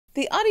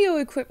The audio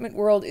equipment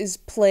world is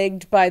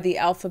plagued by the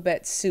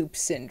alphabet soup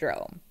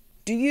syndrome.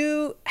 Do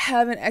you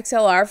have an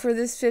XLR for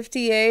this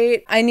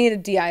 58? I need a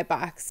DI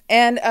box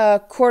and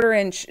a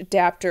 1/4-inch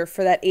adapter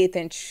for that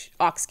 1/8-inch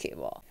aux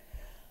cable.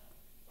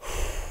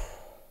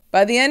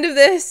 By the end of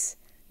this,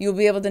 you'll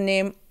be able to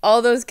name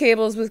all those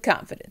cables with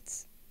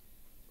confidence.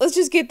 Let's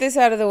just get this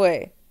out of the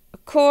way. A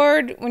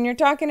cord, when you're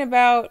talking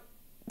about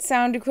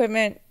sound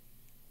equipment,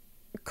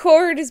 a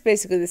cord is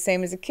basically the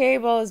same as a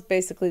cable, is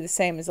basically the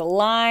same as a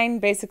line,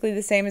 basically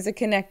the same as a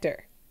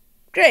connector.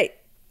 Great.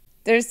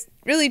 There's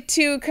really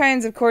two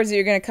kinds of cords that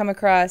you're going to come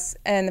across,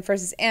 and the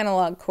first is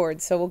analog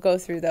cords, so we'll go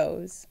through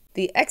those.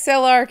 The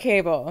XLR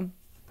cable,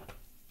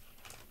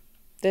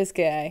 this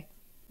guy.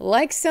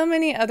 Like so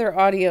many other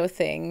audio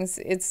things,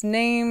 its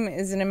name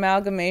is an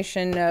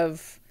amalgamation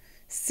of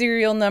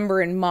serial number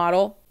and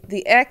model.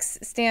 The X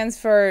stands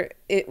for,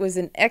 it was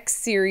an X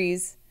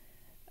series,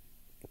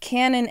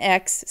 Canon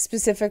X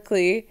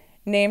specifically,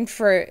 named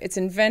for its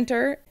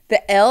inventor.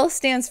 The L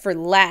stands for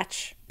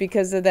latch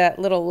because of that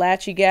little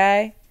latchy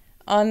guy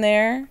on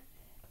there.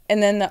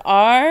 And then the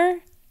R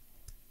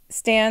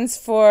stands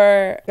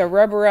for a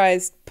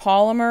rubberized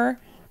polymer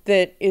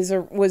that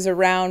was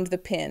around the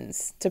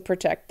pins to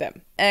protect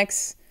them.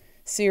 X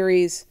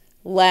series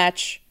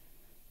latch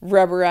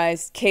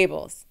rubberized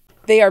cables.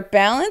 They are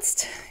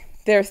balanced.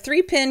 They're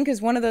 3-pin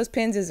because one of those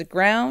pins is a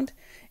ground,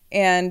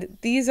 and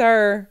these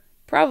are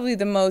probably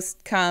the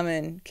most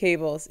common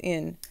cables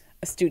in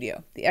a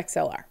studio, the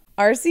XLR.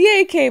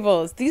 RCA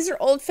cables. These are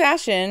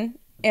old-fashioned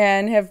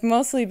and have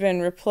mostly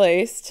been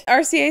replaced.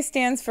 RCA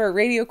stands for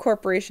Radio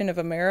Corporation of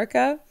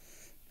America,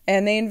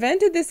 and they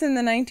invented this in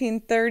the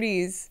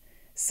 1930s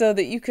so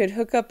that you could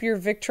hook up your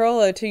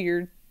Victrola to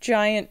your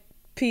giant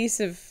piece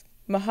of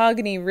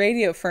mahogany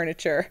radio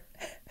furniture.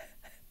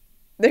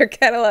 Their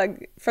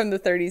catalog from the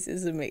 30s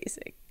is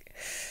amazing.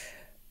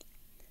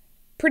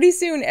 Pretty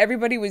soon,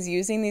 everybody was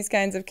using these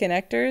kinds of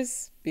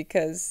connectors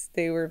because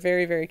they were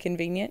very, very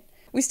convenient.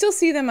 We still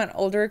see them on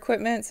older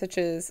equipment, such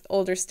as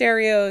older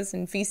stereos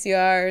and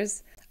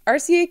VCRs.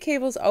 RCA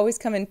cables always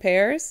come in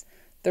pairs.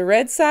 The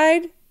red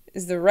side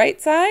is the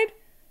right side.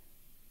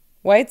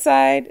 White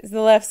side is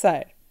the left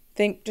side.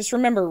 Just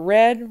remember,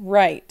 red,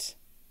 right.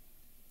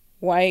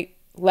 White,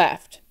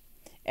 left.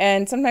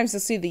 And sometimes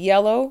you'll see the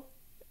yellow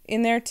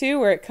in there too,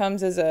 where it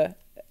comes as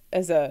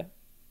a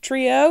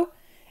trio,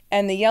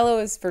 and the yellow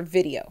is for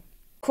video.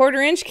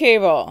 1/4-inch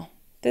cable,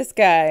 this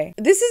guy.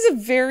 This is a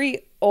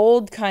very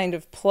old kind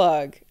of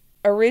plug,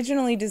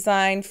 originally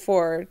designed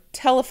for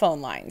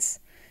telephone lines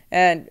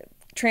and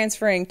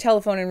transferring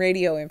telephone and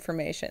radio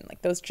information,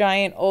 like those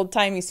giant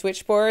old-timey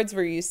switchboards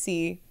where you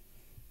see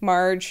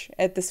Marge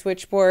at the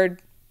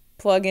switchboard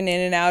plugging in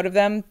and out of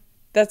them.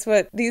 That's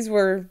what these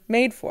were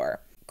made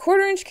for.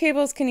 1/4-inch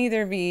cables can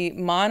either be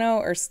mono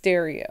or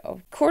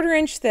stereo.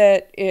 1/4-inch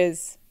that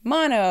is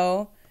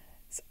mono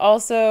is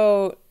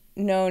also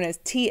known as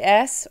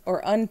TS,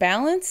 or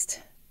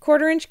unbalanced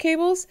 1/4-inch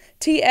cables.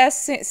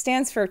 TS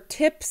stands for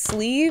tip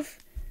sleeve.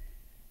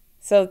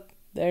 So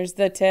there's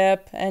the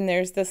tip and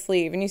there's the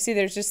sleeve. And you see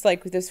there's just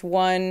like this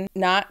one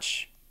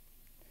notch.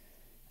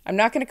 I'm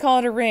not going to call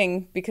it a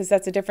ring because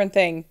that's a different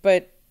thing,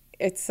 but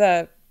it's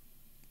a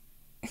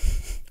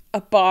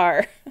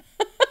bar.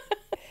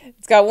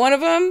 It's got one of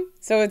them,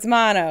 so it's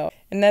mono,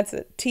 and that's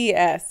a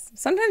TS.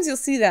 Sometimes you'll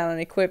see that on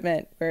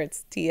equipment where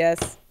it's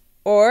TS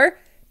or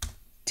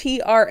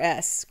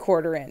TRS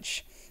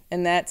 1/4-inch,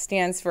 and that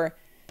stands for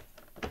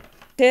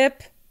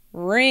tip,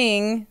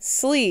 ring,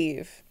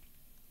 sleeve.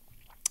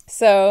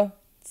 So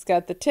it's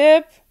got the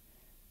tip,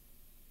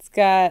 it's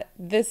got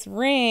this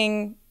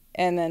ring,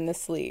 and then the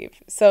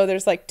sleeve. So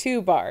there's like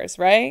 2 bars,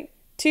 right?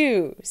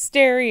 2,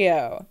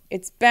 stereo,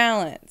 it's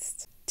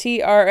balanced.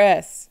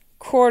 TRS,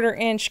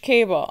 1/4-inch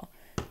cable.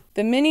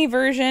 The mini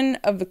version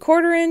of the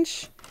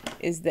 1/4-inch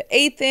is the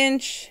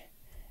 1/8-inch,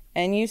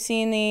 and you've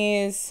seen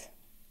these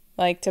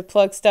like to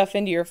plug stuff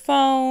into your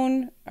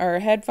phone or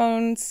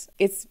headphones.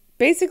 It's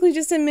basically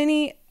just a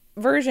mini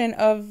version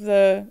of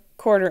the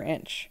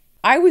 1/4-inch.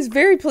 I was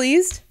very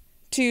pleased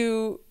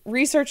to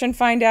research and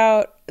find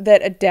out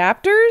that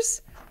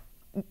adapters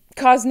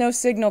cause no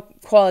signal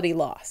quality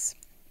loss.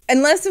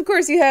 Unless, of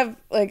course, you have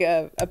like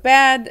a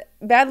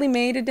badly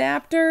made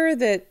adapter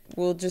that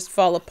will just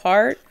fall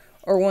apart,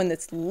 or one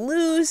that's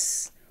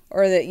loose,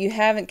 or that you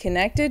haven't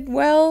connected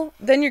well,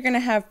 then you're going to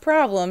have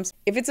problems.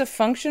 If it's a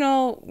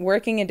functional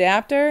working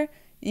adapter,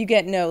 you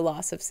get no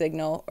loss of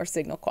signal or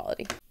signal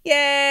quality.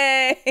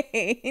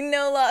 Yay!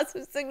 No loss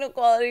of signal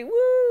quality.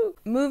 Woo!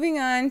 Moving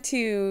on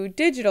to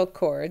digital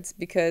cords,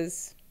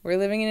 because we're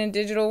living in a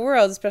digital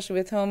world, especially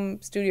with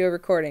home studio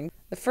recording.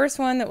 The first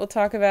one that we'll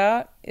talk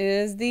about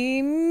is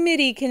the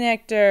MIDI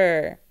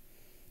connector.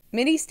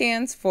 MIDI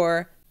stands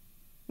for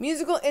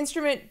Musical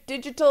Instrument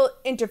Digital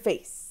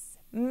Interface.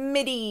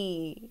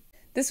 MIDI.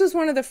 This was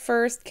one of the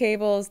first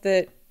cables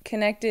that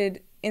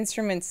connected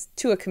instruments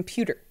to a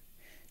computer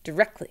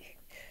directly.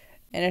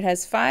 And it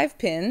has 5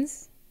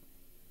 pins.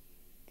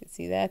 You can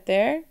see that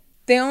there.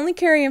 They only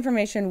carry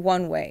information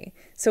one way.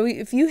 So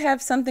if you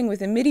have something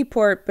with a MIDI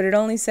port, but it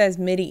only says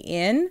MIDI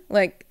in,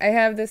 like I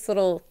have this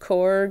little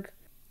Korg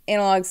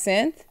analog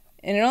synth,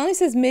 and it only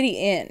says MIDI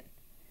in.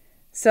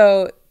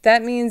 So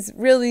that means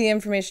really the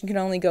information can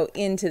only go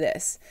into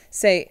this.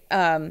 Say,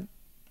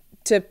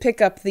 to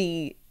pick up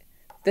the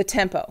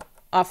tempo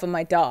off of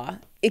my DAW.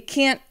 It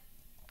can't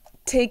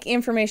take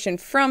information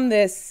from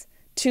this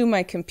to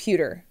my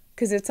computer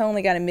because it's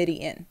only got a MIDI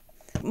in.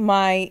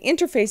 My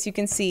interface, you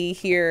can see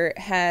here,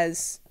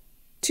 has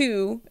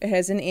two. It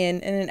has an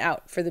in and an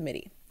out for the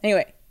MIDI.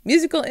 Anyway,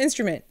 musical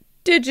instrument,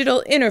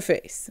 digital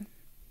interface.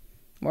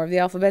 More of the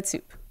alphabet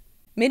soup.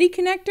 MIDI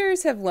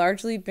connectors have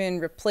largely been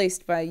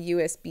replaced by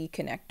USB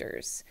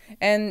connectors.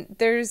 And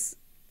there's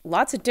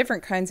lots of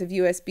different kinds of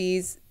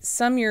USBs.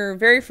 Some you're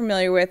very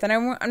familiar with, and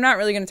I'm not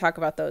really going to talk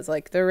about those,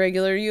 like the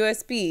regular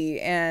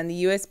USB and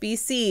the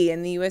USB-C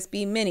and the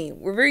USB Mini.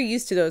 We're very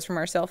used to those from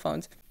our cell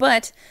phones.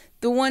 But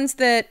the ones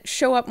that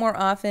show up more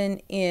often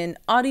in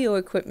audio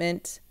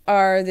equipment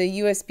are the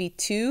USB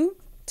 2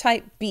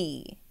 Type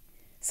B.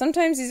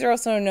 Sometimes these are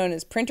also known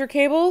as printer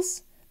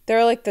cables.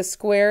 They're like the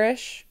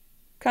squarish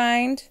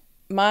kind.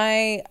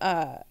 My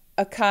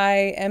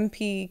Akai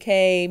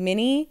MPK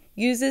Mini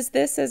uses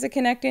this as a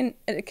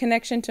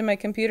connection to my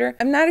computer.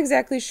 I'm not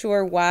exactly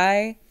sure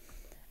why.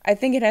 I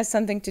think it has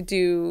something to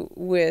do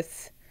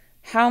with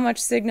how much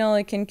signal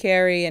it can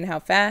carry and how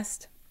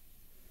fast.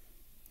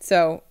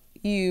 So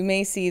you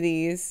may see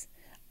these.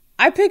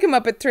 I pick them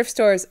up at thrift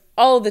stores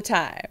all the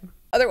time.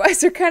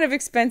 Otherwise, they're kind of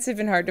expensive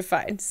and hard to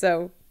find.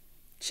 So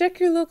check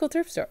your local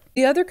thrift store.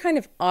 The other kind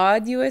of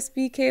odd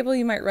USB cable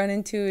you might run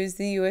into is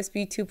the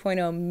USB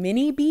 2.0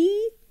 Mini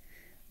B,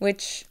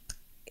 which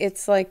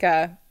it's like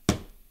a,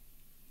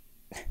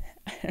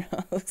 I don't know,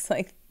 it looks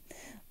like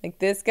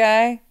this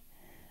guy.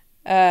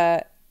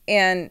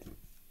 And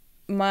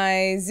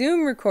my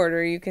Zoom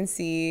recorder, you can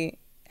see,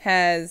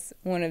 has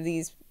one of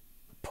these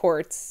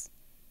ports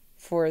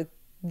for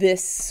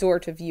this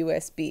sort of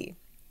USB.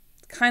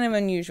 Kind of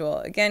unusual.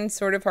 Again,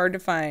 sort of hard to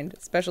find,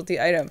 specialty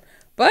item.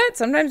 But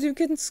sometimes you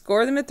can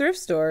score them at thrift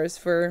stores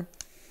for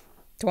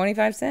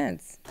 25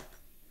 cents.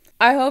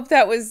 I hope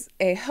that was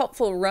a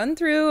helpful run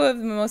through of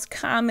the most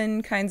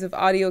common kinds of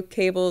audio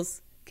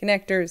cables,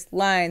 connectors,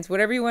 lines,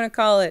 whatever you want to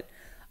call it.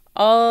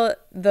 All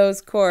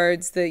those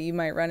cords that you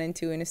might run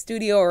into in a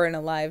studio or in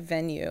a live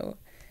venue.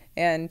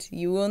 And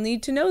you will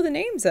need to know the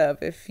names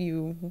of if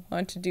you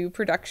want to do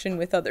production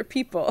with other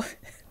people.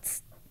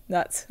 It's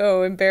not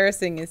so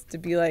embarrassing as to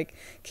be like,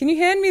 can you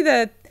hand me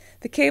the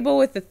cable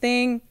with the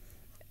thing?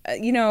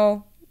 You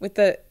know, with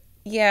the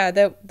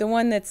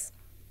one that's,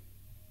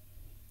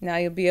 now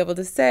you'll be able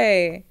to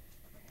say,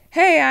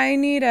 hey, I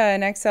need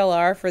an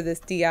XLR for this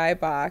DI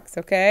box,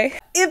 okay?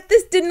 If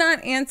this did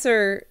not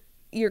answer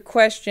your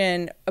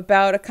question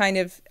about a kind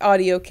of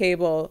audio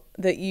cable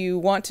that you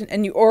want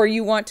to, or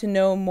you want to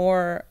know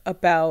more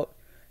about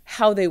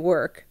how they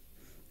work,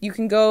 you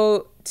can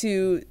go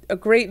to a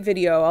great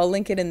video, I'll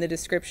link it in the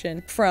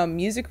description, from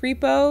Music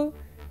Repo.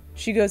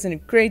 She goes into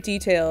great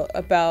detail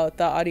about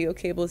the audio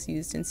cables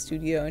used in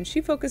studio, and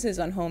she focuses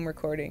on home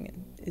recording,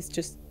 and it's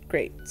just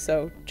great,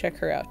 so check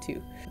her out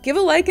too. Give a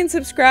like and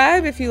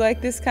subscribe if you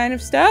like this kind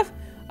of stuff.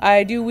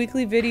 I do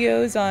weekly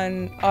videos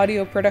on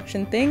audio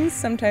production things.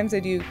 Sometimes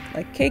I do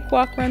like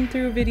cakewalk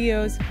run-through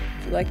videos.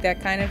 If you like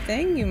that kind of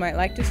thing, you might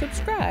like to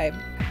subscribe.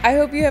 I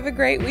hope you have a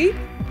great week.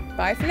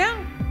 Bye for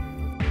now.